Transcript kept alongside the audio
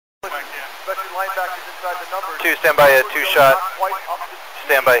linebackers inside the numbers. 2, stand by a 2 shot.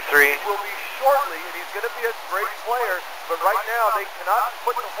 Stand by 3. He will be shortly, and he's going to be a great player, but right now they cannot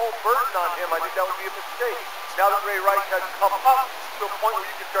put the whole burden on him. I think that would be a mistake. Now that Ray Rice has come up to a point where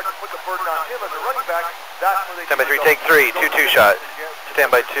you can start to put the burden on him as a running back, that's when they stand by 3, take 3, 2 2 shot. Stand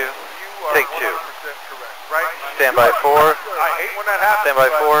by 2, take 2. Right? Stand by 4. I hate when that happens. Stand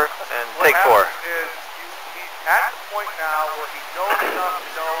by 4 and take 4. He's at the point now where he knows enough to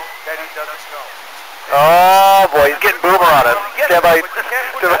know that he doesn't know. Oh boy, he's getting boomer on us. Stand by 3,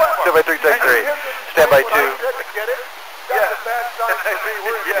 take 3. Stand by 2.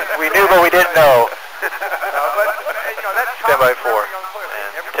 We knew, but we didn't know. Stand by 4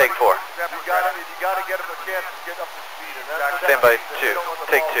 and take 4. You got to get him a chance to get up to speed. Stand by 2,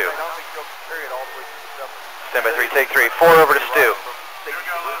 take 2. Stand by 3, take 3. 4 over to Stu.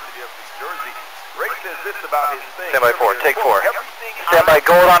 Stand by 4, take 4. Stand by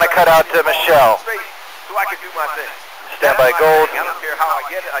gold on a cutout to Michelle. So I can do my thing. Stand by gold. I don't care how I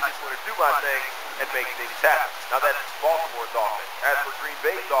get it, I just want to do my thing and make things happen. Now that's Baltimore's offense. As for Green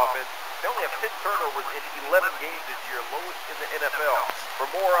Bay's offense, they only have 10 turnovers in 11 games this year, lowest in the NFL.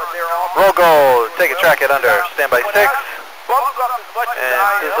 For more on their offense, roll gold. Take a track it under. Stand by 6. And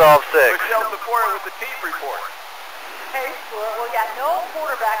dissolve 6. Michelle Sephora with the team report. Hey, well, yeah, no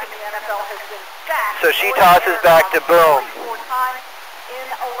quarterback in the NFL has been sacked. So she tosses back to Boom. In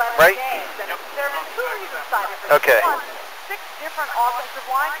 11 right? games. And there have been 2 reasons cited for okay. One, 6 different offensive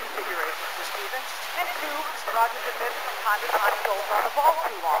line configurations this season, and 2, Rodgers admits from time to time he goes on the ball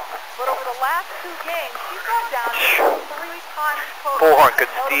too long. But over the last 2 games, he's gone down 3 times total. Bullhorn,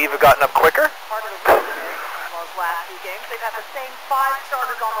 could Steve have gotten up quicker? Part of the reason is, in those last 2 games, they've had the same 5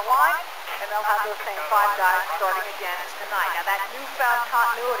 starters on the line, and they'll have those same 5 guys starting again tonight. Now that newfound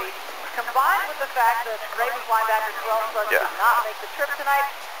continuity, combined with the fact that Ravens linebacker Terrell Suggs did not make the trip tonight,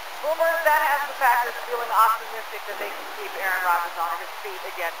 Boomer, that has the Packers feeling optimistic that they can keep Aaron Rodgers on his feet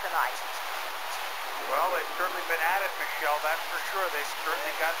again tonight. Well, they've certainly been at it, Michelle, that's for sure. They've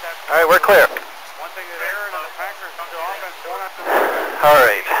certainly got that. All right, we're clear. One thing that Aaron and the Packers, their offense won't have to all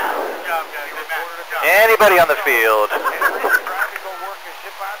right. Anybody on the field?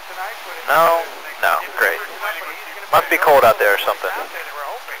 No, no, great. Must be cold out there or something.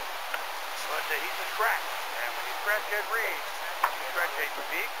 He's a scratch. And when you scratch Ed Reed, you scratch a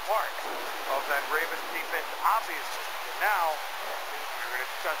big part of that Ravens defense, obviously. And now, you're going to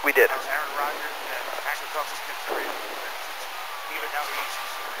discuss Aaron Rodgers and Packers offense consideration. Even now he's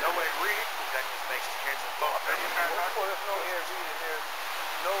no Ed Reed, that just makes a chance of both. There's no Ed Reed and there's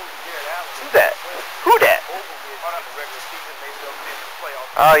no Jared Allen. Who's that? Who that?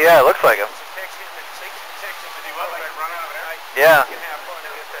 Oh yeah, it looks like him. Yeah.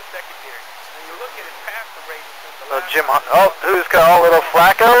 So Jim, who's got a little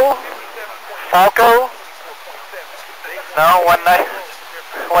Flacco? Falco? No, one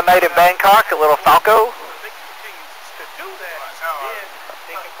night in Bangkok, a little Falco.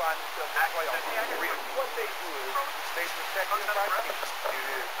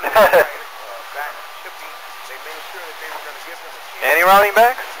 Any running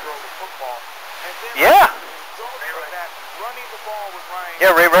backs? Yeah.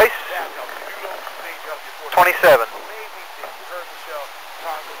 Yeah, Ray Rice. 27.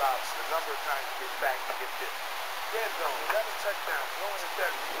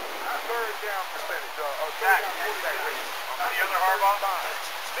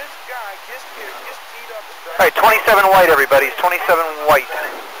 All right, 27 White, everybody. 27 White.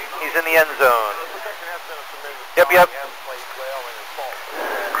 He's in the end zone. Yep.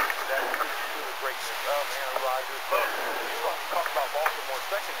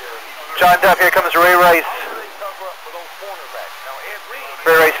 John Duff, here comes Ray Rice.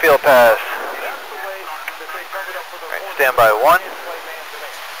 Ray Rice field pass. Right, stand by 1. Here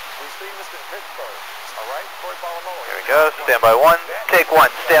we go, stand by 1. Take 1,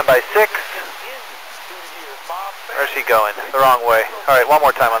 stand by 6. Where's he going? The wrong way. All right, one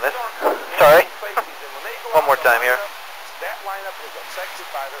more time on this. Sorry. One more time here. That lineup is affected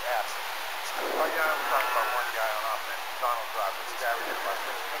by their absence. Oh yeah, I'm talking about one guy on offense, Donald Robert. He's averaging about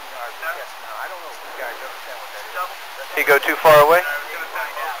 10 yards a catch now. I don't know if you guys understand what that is. He go too far away?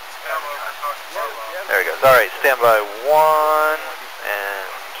 There he goes. All right, stand by 1 and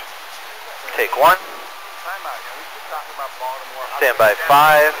take 1. Stand by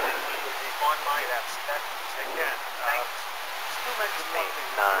 5. 8,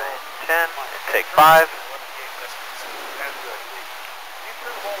 9, 10, and take 5. 2,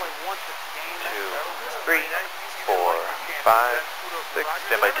 3, 4, 5, 6,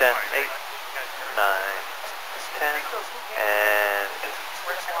 stand by 10, 8, 9, 10, and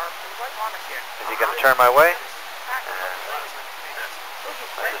Is he going to turn my way?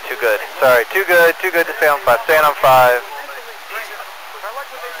 Too good. Sorry, too good to stay on 5. Staying on 5.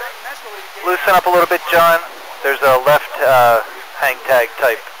 Loosen up a little bit, John. There's a left hang tag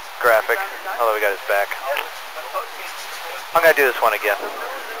type graphic. Although we got his back. I'm going to do this one again.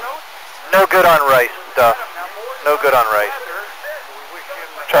 No good on Rice stuff. No good on Rice.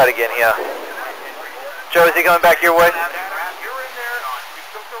 Try it again, yeah. Joe, is he coming back your way?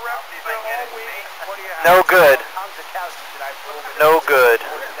 No good. No good.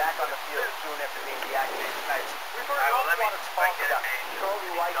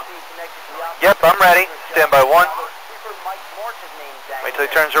 Yep, I'm ready. Stand by 1. Wait till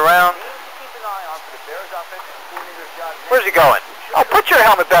he turns around. Where's he going? Oh, put your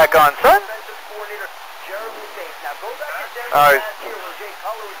helmet back on, son. Oh,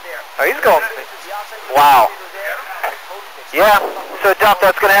 he's going. Wow. Yeah, so Duff,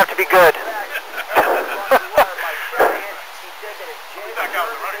 that's going to have to be good.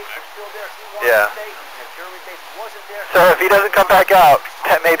 Yeah. So if he doesn't come back out,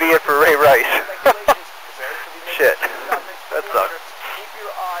 that may be it for Ray Rice. Shit. That sucks.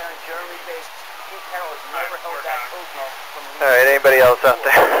 Alright, anybody else out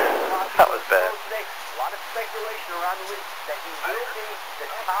there? That was bad. A lot of speculation around the league that he will be the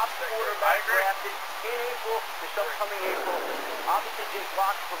top quarterback drafted in April, this upcoming April. Obviously, Jake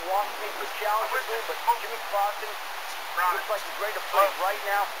Fox from Washington could challenge him, but Jimmy Clausen looks like he's ready to play right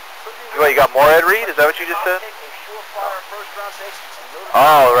now. What, you got more Ed Reed? Is that what you just said?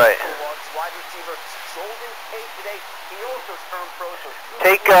 Oh, right.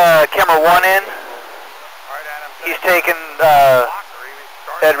 Take camera 1 in. He's taking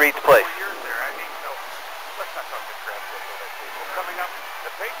Ed Reed's place. Coming up,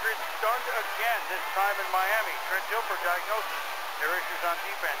 the Patriots stunned again, this time in Miami. Trent Hill for diagnosis. Their issues on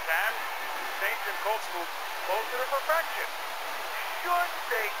defense, and Saints and Colts move closer to perfection. Should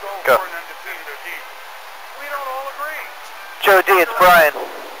they go for an undefeated season? We don't all agree. Joe D, it's Brian.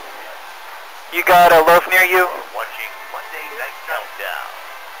 You got a loaf near you? Watching Monday Night Countdown.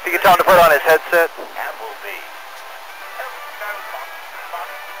 If you can tell him to put on his headset. Applebee.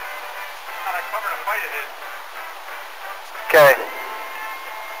 Okay.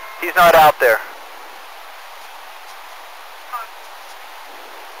 He's not out there.